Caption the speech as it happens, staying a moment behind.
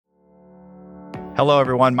Hello,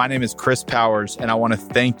 everyone. My name is Chris Powers, and I want to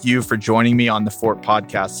thank you for joining me on the Fort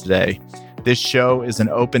Podcast today. This show is an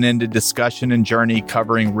open-ended discussion and journey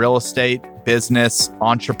covering real estate, business,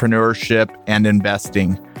 entrepreneurship, and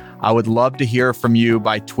investing. I would love to hear from you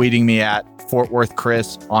by tweeting me at Fort Worth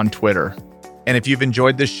Chris on Twitter. And if you've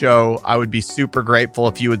enjoyed this show, I would be super grateful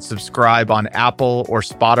if you would subscribe on Apple or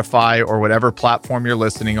Spotify or whatever platform you're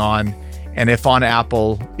listening on. And if on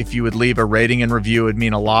Apple, if you would leave a rating and review, it would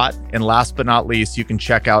mean a lot. And last but not least, you can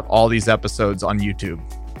check out all these episodes on YouTube.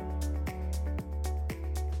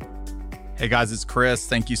 Hey guys, it's Chris.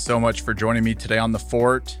 Thank you so much for joining me today on The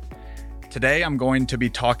Fort. Today, I'm going to be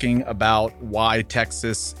talking about why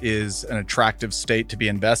Texas is an attractive state to be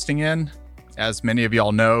investing in. As many of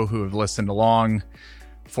y'all know who have listened along,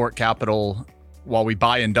 Fort Capital, while we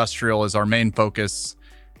buy industrial as our main focus,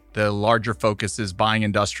 the larger focus is buying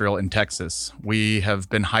industrial in Texas. We have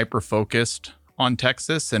been hyper-focused on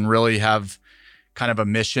Texas and really have kind of a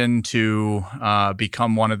mission to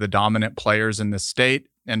become one of the dominant players in this state.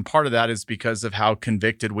 And part of that is because of how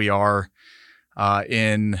convicted we are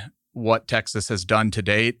in what Texas has done to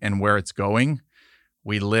date and where it's going.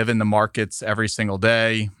 We live in the markets every single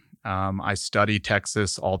day. I study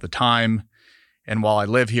Texas all the time. And while I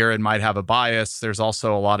live here and might have a bias, there's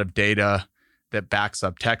also a lot of data that backs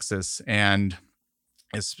up Texas. And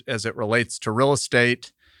as it relates to real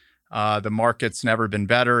estate, the market's never been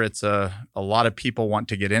better. It's a lot of people want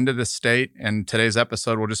to get into this state. And today's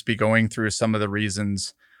episode will just be going through some of the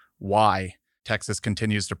reasons why Texas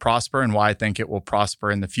continues to prosper and why I think it will prosper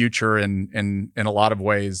in the future in a lot of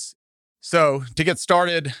ways. So to get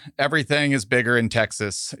started, everything is bigger in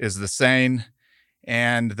Texas is the saying.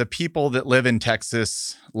 And the people that live in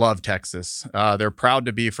Texas love Texas. They're proud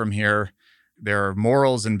to be from here. There are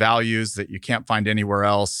morals and values that you can't find anywhere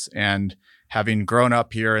else. And having grown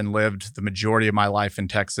up here and lived the majority of my life in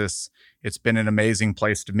Texas, it's been an amazing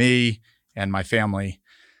place to me and my family.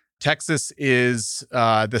 Texas is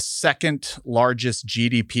the second largest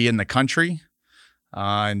GDP in the country.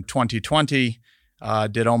 In 2020,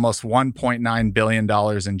 did almost $1.9 billion in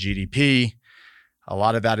GDP. A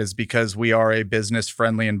lot of that is because we are a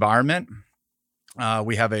business-friendly environment.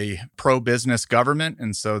 We have a pro-business government,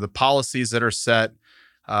 and so the policies that are set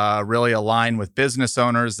really align with business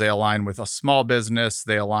owners. They align with a small business.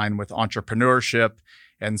 They align with entrepreneurship.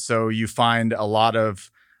 And so you find a lot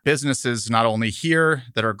of businesses not only here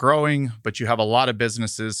that are growing, but you have a lot of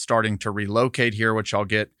businesses starting to relocate here, which I'll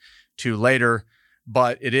get to later.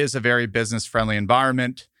 But it is a very business-friendly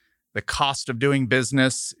environment. The cost of doing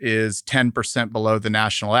business is 10% below the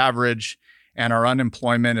national average. And our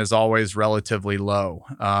unemployment is always relatively low.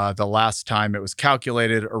 The last time it was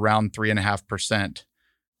calculated around 3.5%.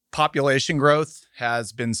 Population growth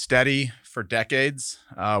has been steady for decades.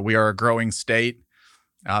 We are a growing state.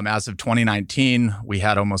 As of 2019, we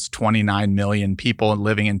had almost 29 million people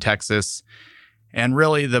living in Texas. And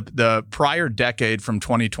really the prior decade from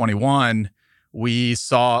 2021, we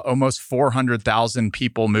saw almost 400,000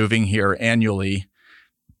 people moving here annually.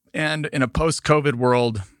 And in a post-COVID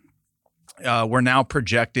world, we're now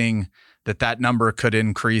projecting that number could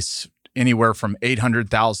increase anywhere from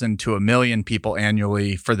 800,000 to 1 million people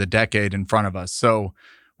annually for the decade in front of us. So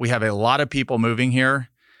we have a lot of people moving here.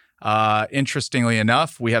 Interestingly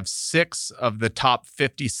enough, we have 6 of the top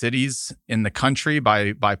 50 cities in the country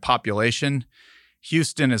by population.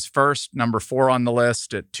 Houston is first, number 4 on the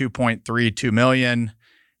list at 2.32 million.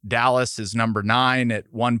 Dallas is number 9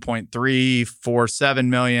 at 1.347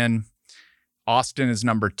 million. Austin is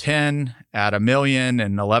number 10 at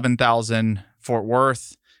 1,011,000. Fort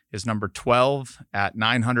Worth is number 12 at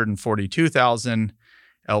 942,000.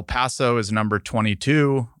 El Paso is number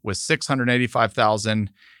 22 with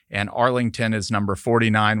 685,000. And Arlington is number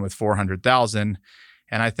 49 with 400,000.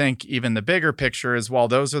 And I think even the bigger picture is while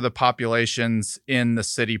those are the populations in the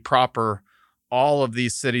city proper, all of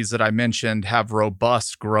these cities that I mentioned have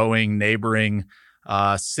robust, growing, neighboring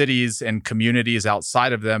cities and communities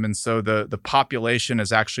outside of them. And so the population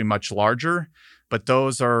is actually much larger, but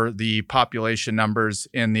those are the population numbers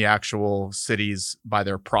in the actual cities by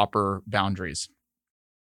their proper boundaries.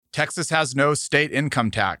 Texas has no state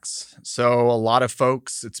income tax. So a lot of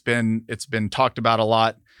folks, it's been talked about a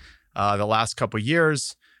lot the last couple of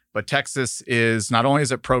years, but Texas is not only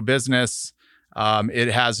is it pro-business, it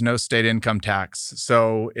has no state income tax.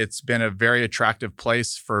 So it's been a very attractive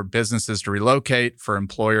place for businesses to relocate, for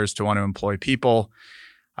employers to want to employ people.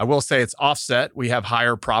 I will say it's offset. We have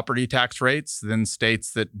higher property tax rates than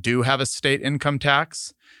states that do have a state income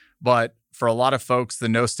tax. But for a lot of folks, the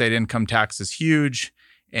no state income tax is huge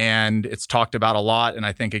and it's talked about a lot. And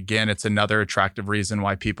I think, again, it's another attractive reason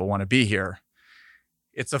why people want to be here.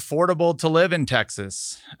 It's affordable to live in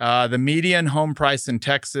Texas. The median home price in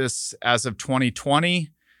Texas as of 2020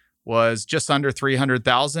 was just under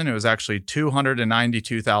 $300,000. It was actually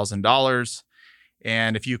 $292,000.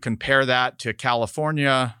 And if you compare that to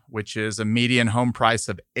California, which is a median home price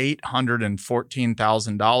of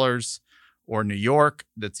 $814,000, or New York,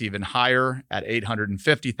 that's even higher at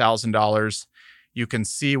 $850,000, you can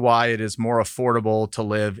see why it is more affordable to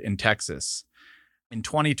live in Texas. In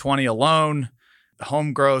 2020 alone,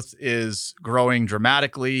 home growth is growing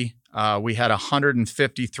dramatically. We had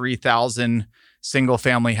 153,000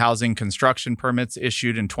 single-family housing construction permits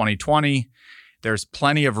issued in 2020. There's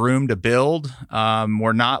plenty of room to build.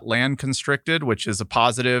 We're not land constricted, which is a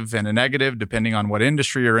positive and a negative depending on what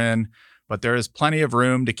industry you're in. But there is plenty of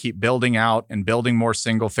room to keep building out and building more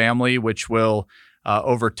single-family, which will,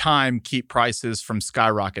 over time, keep prices from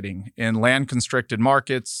skyrocketing. In land-constricted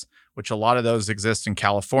markets, which a lot of those exist in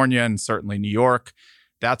California and certainly New York,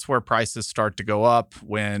 that's where prices start to go up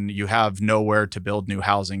when you have nowhere to build new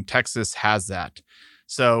housing. Texas has that.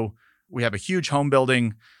 So we have a huge home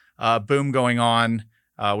building boom going on.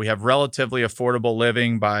 We have relatively affordable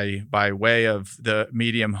living by way of the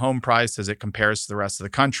median home price as it compares to the rest of the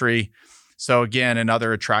country. So again,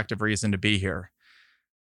 another attractive reason to be here.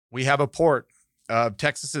 We have a port.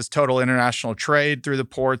 Texas's total international trade through the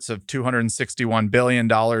ports of $261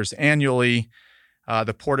 billion annually.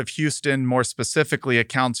 The Port of Houston, more specifically,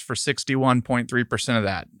 accounts for 61.3% of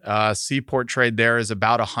that. Seaport trade there is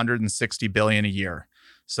about $160 billion a year.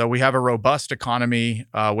 So we have a robust economy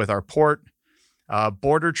with our port.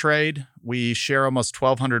 Border trade, we share almost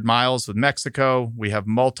 1,200 miles with Mexico. We have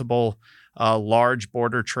multiple large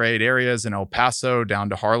border trade areas in El Paso down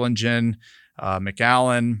to Harlingen,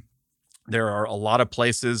 McAllen. There are a lot of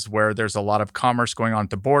places where there's a lot of commerce going on at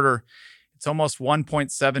the border. It's almost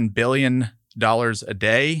 $1.7 billion a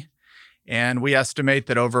day. And we estimate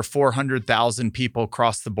that over 400,000 people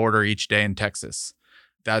cross the border each day in Texas.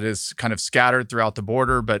 That is kind of scattered throughout the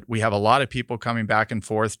border, but we have a lot of people coming back and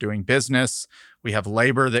forth doing business. We have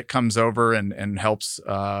labor that comes over and helps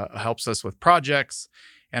us with projects.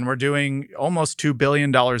 And we're doing almost $2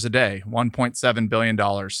 billion a day, $1.7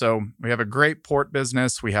 billion. So we have a great port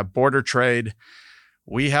business. We have border trade.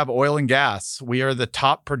 We have oil and gas. We are the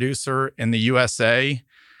top producer in the USA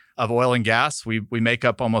of oil and gas. We make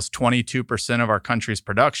up almost 22% of our country's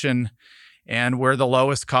production. And we're the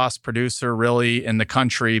lowest cost producer really in the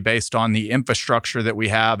country based on the infrastructure that we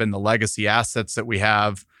have and the legacy assets that we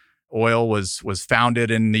have. Oil was founded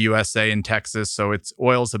in the USA in Texas. So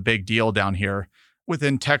oil's a big deal down here.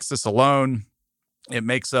 Within Texas alone, it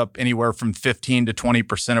makes up anywhere from 15 to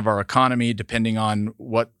 20% of our economy, depending on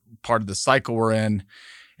what part of the cycle we're in.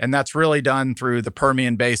 And that's really done through the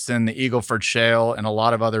Permian Basin, the Eagle Ford Shale, and a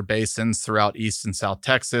lot of other basins throughout East and South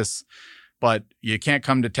Texas. But you can't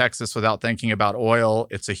come to Texas without thinking about oil.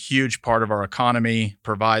 It's a huge part of our economy,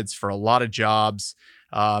 provides for a lot of jobs,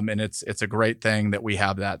 and it's a great thing that we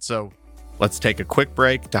have that. So let's take a quick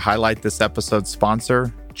break to highlight this episode's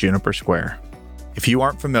sponsor, Juniper Square. If you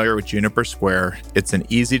aren't familiar with Juniper Square, it's an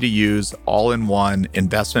easy-to-use, all-in-one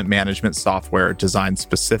investment management software designed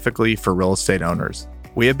specifically for real estate owners.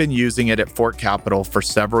 We have been using it at Fort Capital for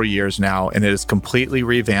several years now, and it has completely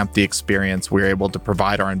revamped the experience we're able to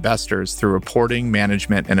provide our investors through reporting,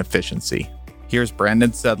 management, and efficiency. Here's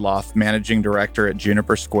Brandon Sedloff, Managing Director at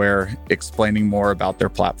Juniper Square, explaining more about their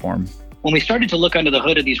platform. When we started to look under the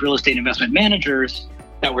hood of these real estate investment managers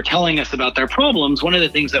that were telling us about their problems, one of the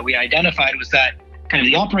things that we identified was that kind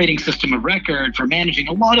of the operating system of record for managing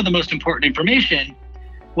a lot of the most important information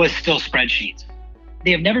was still spreadsheets.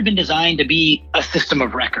 They have never been designed to be a system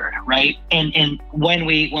of record, right? And when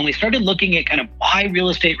we started looking at kind of why real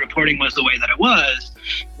estate reporting was the way that it was,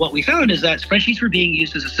 what we found is that spreadsheets were being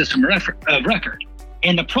used as a system of record.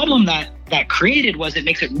 And the problem that created was it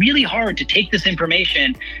makes it really hard to take this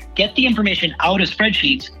information, get the information out of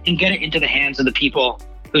spreadsheets, and get it into the hands of the people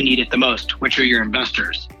who need it the most, which are your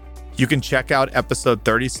investors. You can check out episode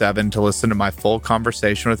 37 to listen to my full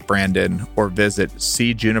conversation with Brandon, or visit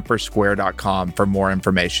seejunipersquare.com for more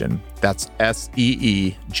information. That's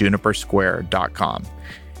SEEjunipersquare.com.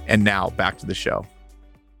 And now back to the show.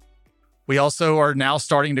 We also are now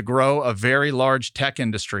starting to grow a very large tech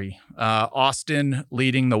industry. Austin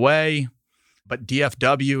leading the way, but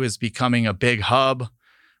DFW is becoming a big hub.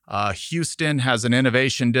 Houston has an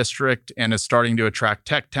innovation district and is starting to attract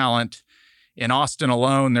tech talent. In Austin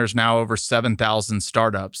alone, there's now over 7,000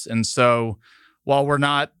 startups. And so while we're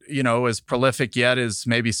not, as prolific yet as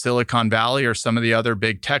maybe Silicon Valley or some of the other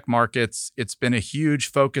big tech markets, it's been a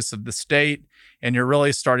huge focus of the state. And you're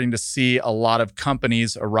really starting to see a lot of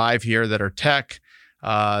companies arrive here that are tech.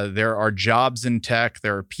 There are jobs in tech.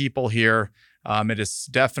 There are people here. It is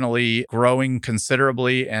definitely growing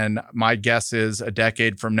considerably. And my guess is a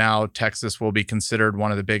decade from now, Texas will be considered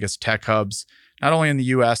one of the biggest tech hubs, not only in the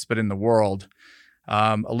US, but in the world.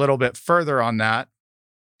 A little bit further on that,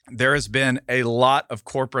 there has been a lot of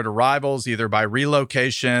corporate arrivals, either by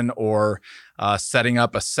relocation or setting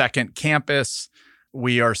up a second campus.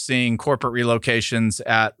 We are seeing corporate relocations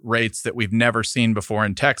at rates that we've never seen before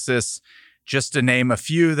in Texas. Just to name a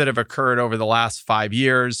few that have occurred over the last 5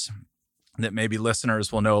 years that maybe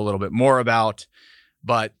listeners will know a little bit more about.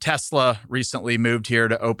 But Tesla recently moved here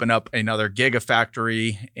to open up another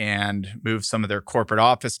gigafactory and move some of their corporate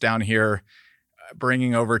office down here,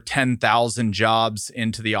 bringing over 10,000 jobs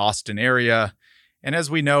into the Austin area. And as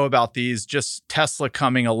we know about these, just Tesla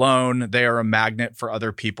coming alone, they are a magnet for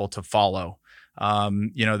other people to follow.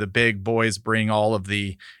 The big boys bring all of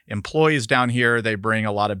the employees down here. They bring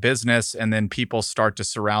a lot of business, and then people start to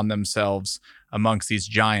surround themselves amongst these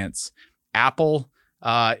giants. Apple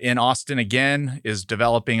in Austin, again, is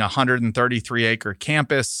developing a 133-acre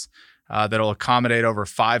campus that'll accommodate over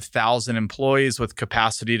 5,000 employees with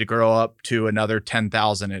capacity to grow up to another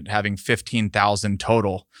 10,000, and having 15,000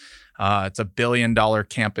 total. It's a $1 billion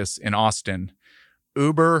campus in Austin.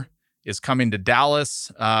 Uber is coming to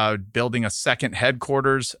Dallas, building a second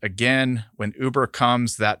headquarters. Again, when Uber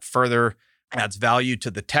comes, that further adds value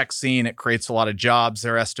to the tech scene. It creates a lot of jobs.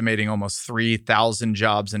 They're estimating almost 3,000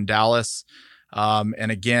 jobs in Dallas.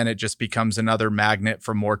 And again, it just becomes another magnet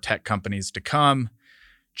for more tech companies to come.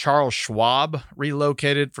 Charles Schwab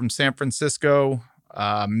relocated from San Francisco,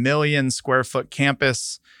 a 1 million square foot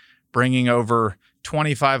campus, bringing over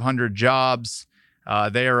 2,500 jobs.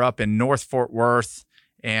 They are up in North Fort Worth.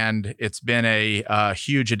 And it's been a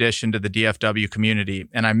huge addition to the DFW community.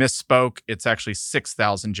 And I misspoke. It's actually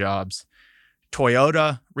 6,000 jobs.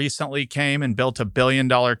 Toyota recently came and built a $1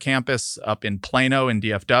 billion campus up in Plano in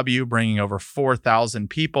DFW, bringing over 4,000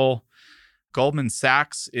 people. Goldman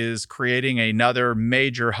Sachs is creating another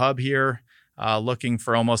major hub here, looking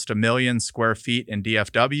for almost 1 million square feet in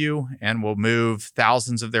DFW, and will move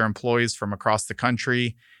thousands of their employees from across the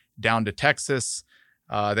country down to Texas.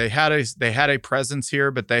 They had a presence here,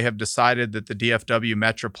 but they have decided that the DFW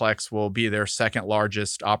Metroplex will be their second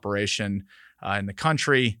largest operation in the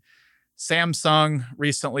country. Samsung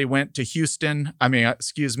recently went to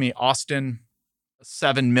Austin, a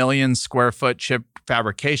 7 million square foot chip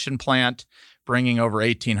fabrication plant, bringing over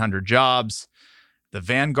 1,800 jobs. The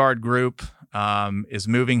Vanguard Group is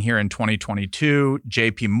moving here in 2022.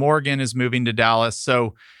 JP Morgan is moving to Dallas.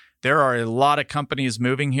 So there are a lot of companies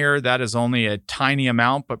moving here. That is only a tiny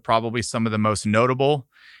amount, but probably some of the most notable.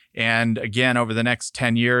 And again, over the next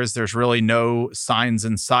 10 years, there's really no signs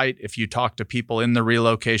in sight. If you talk to people in the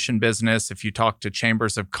relocation business, if you talk to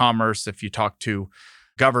chambers of commerce, if you talk to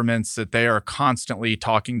governments, that they are constantly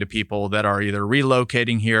talking to people that are either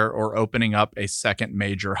relocating here or opening up a second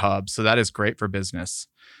major hub. So that is great for business.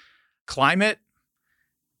 Climate.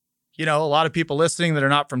 A lot of people listening that are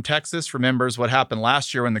not from Texas remembers what happened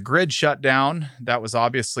last year when the grid shut down. That was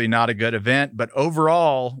obviously not a good event, but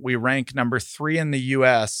overall, we rank number 3 in the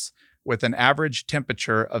US with an average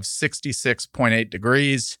temperature of 66.8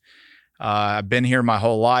 degrees. I've been here my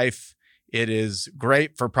whole life. It is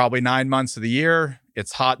great for probably 9 months of the year.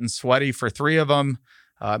 It's hot and sweaty for 3 of them.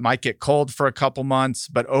 It might get cold for a couple months,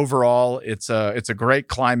 but overall, it's a great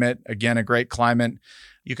climate. Again, a great climate.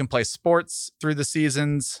 You can play sports through the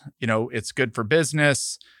seasons. It's good for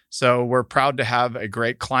business. So we're proud to have a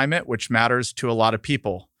great climate, which matters to a lot of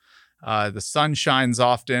people. The sun shines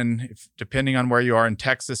often. Depending on where you are in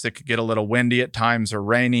Texas, it could get a little windy at times or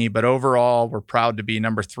rainy. But overall, we're proud to be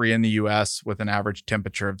number 3 in the US with an average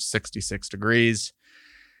temperature of 66 degrees.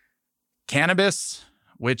 Cannabis,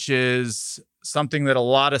 which is something that a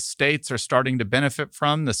lot of states are starting to benefit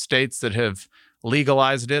from. The states that have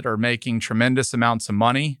legalized it are making tremendous amounts of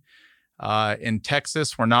money. In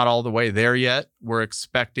Texas, we're not all the way there yet. We're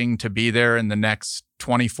expecting to be there in the next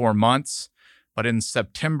 24 months. But in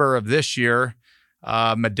September of this year,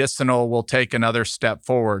 medicinal will take another step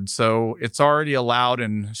forward. So it's already allowed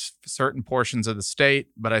in certain portions of the state,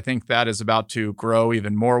 but I think that is about to grow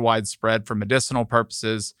even more widespread for medicinal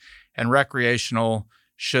purposes, and recreational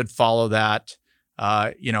should follow that,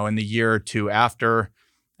 in the year or two after.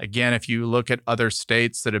 Again, if you look at other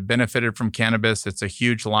states that have benefited from cannabis, it's a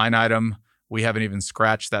huge line item. We haven't even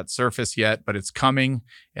scratched that surface yet, but it's coming.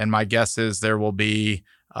 And my guess is there will be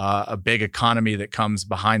a big economy that comes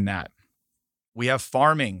behind that. We have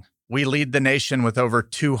farming. We lead the nation with over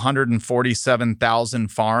 247,000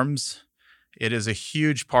 farms. It is a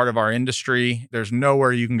huge part of our industry. There's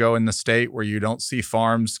nowhere you can go in the state where you don't see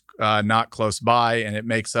farms not close by, and it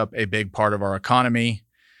makes up a big part of our economy.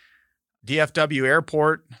 DFW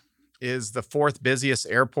Airport is the fourth busiest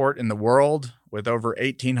airport in the world with over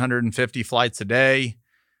 1,850 flights a day,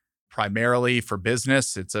 primarily for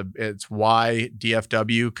business. It's why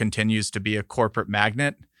DFW continues to be a corporate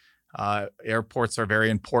magnet. Airports are very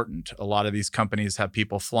important. A lot of these companies have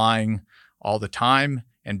people flying all the time,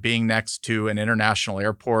 and being next to an international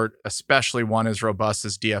airport, especially one as robust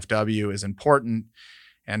as DFW, is important.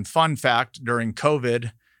 And fun fact, during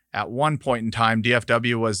COVID, at one point in time,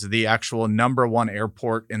 DFW was the actual number one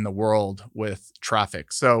airport in the world with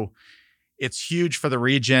traffic. So it's huge for the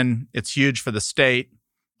region. It's huge for the state.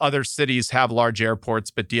 Other cities have large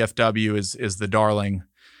airports, but DFW is the darling.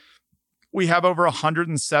 We have over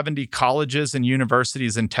 170 colleges and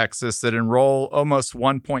universities in Texas that enroll almost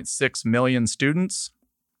 1.6 million students.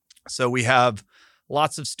 So we have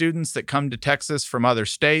lots of students that come to Texas from other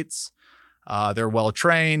states. They're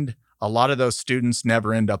well-trained. A lot of those students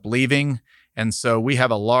never end up leaving. And so we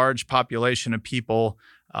have a large population of people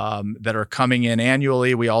that are coming in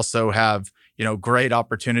annually. We also have, great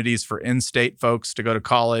opportunities for in-state folks to go to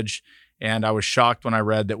college. And I was shocked when I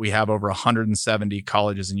read that we have over 170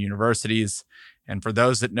 colleges and universities. And for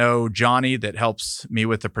those that know Johnny, that helps me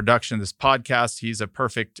with the production of this podcast, he's a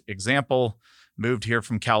perfect example. Moved here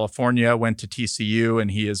from California, went to TCU,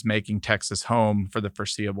 and he is making Texas home for the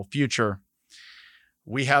foreseeable future.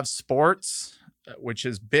 We have sports, which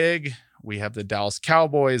is big. We have the Dallas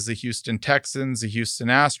Cowboys, the Houston Texans, the Houston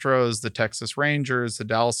Astros, the Texas Rangers, the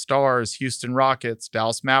Dallas Stars, Houston Rockets,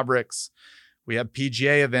 Dallas Mavericks. We have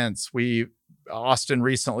PGA events. Austin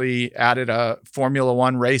recently added a Formula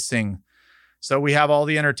One racing. So we have all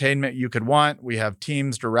the entertainment you could want. We have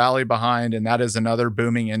teams to rally behind, and that is another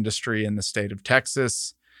booming industry in the state of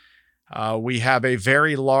Texas. We have a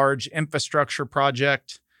very large infrastructure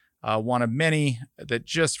project, one of many that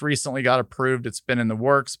just recently got approved. It's been in the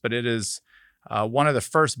works, but it is one of the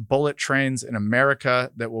first bullet trains in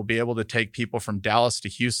America that will be able to take people from Dallas to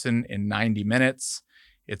Houston in 90 minutes.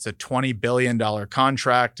 It's a $20 billion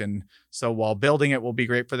contract. And so while building it will be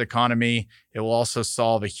great for the economy, it will also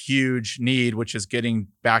solve a huge need, which is getting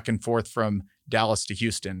back and forth from Dallas to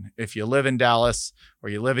Houston. If you live in Dallas or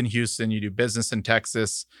you live in Houston, you do business in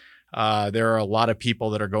Texas, there are a lot of people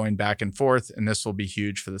that are going back and forth, and this will be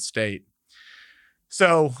huge for the state.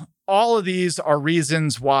 So all of these are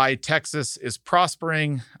reasons why Texas is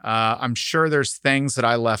prospering. I'm sure there's things that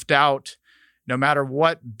I left out. No matter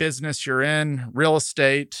what business you're in, real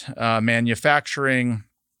estate, manufacturing,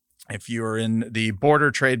 if you're in the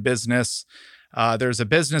border trade business, there's a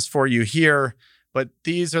business for you here. But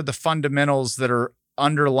these are the fundamentals that are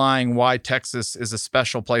underlying why Texas is a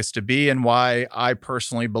special place to be and why I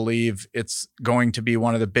personally believe it's going to be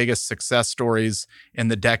one of the biggest success stories in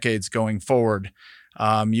the decades going forward.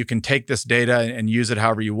 You can take this data and use it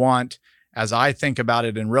however you want. As I think about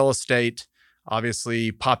it in real estate,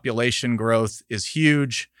 obviously population growth is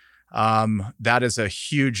huge. That is a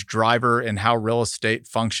huge driver in how real estate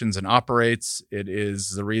functions and operates. It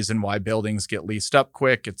is the reason why buildings get leased up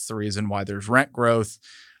quick. It's the reason why there's rent growth.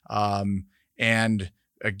 And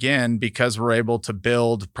again, because we're able to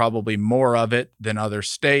build probably more of it than other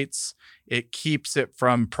states, it keeps it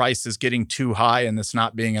from prices getting too high and this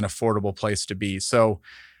not being an affordable place to be. So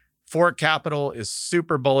Fort Capital is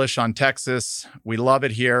super bullish on Texas. We love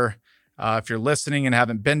it here. If you're listening and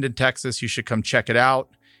haven't been to Texas, you should come check it out.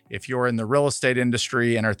 If you're in the real estate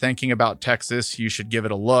industry and are thinking about Texas, you should give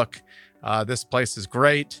it a look. This place is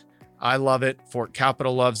great. I love it. Fort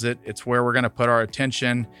Capital loves it. It's where we're going to put our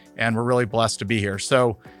attention, and we're really blessed to be here.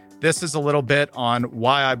 So this is a little bit on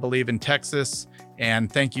why I believe in Texas,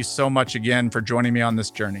 and thank you so much again for joining me on this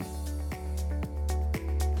journey.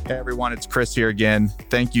 Hey everyone, it's Chris here again.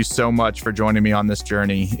 Thank you so much for joining me on this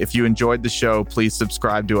journey. If you enjoyed the show, please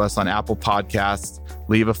subscribe to us on Apple Podcasts,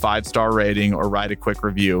 leave a 5-star rating, or write a quick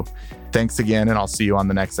review. Thanks again, and I'll see you on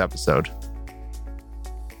the next episode.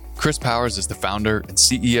 Chris Powers is the founder and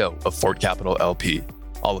CEO of Fort Capital LP.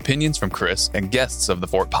 All opinions from Chris and guests of the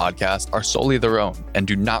Fort Podcast are solely their own and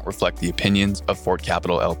do not reflect the opinions of Fort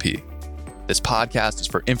Capital LP. This podcast is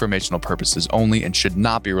for informational purposes only and should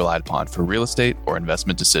not be relied upon for real estate or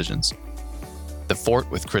investment decisions. The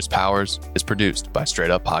Fort with Chris Powers is produced by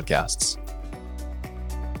Straight Up Podcasts.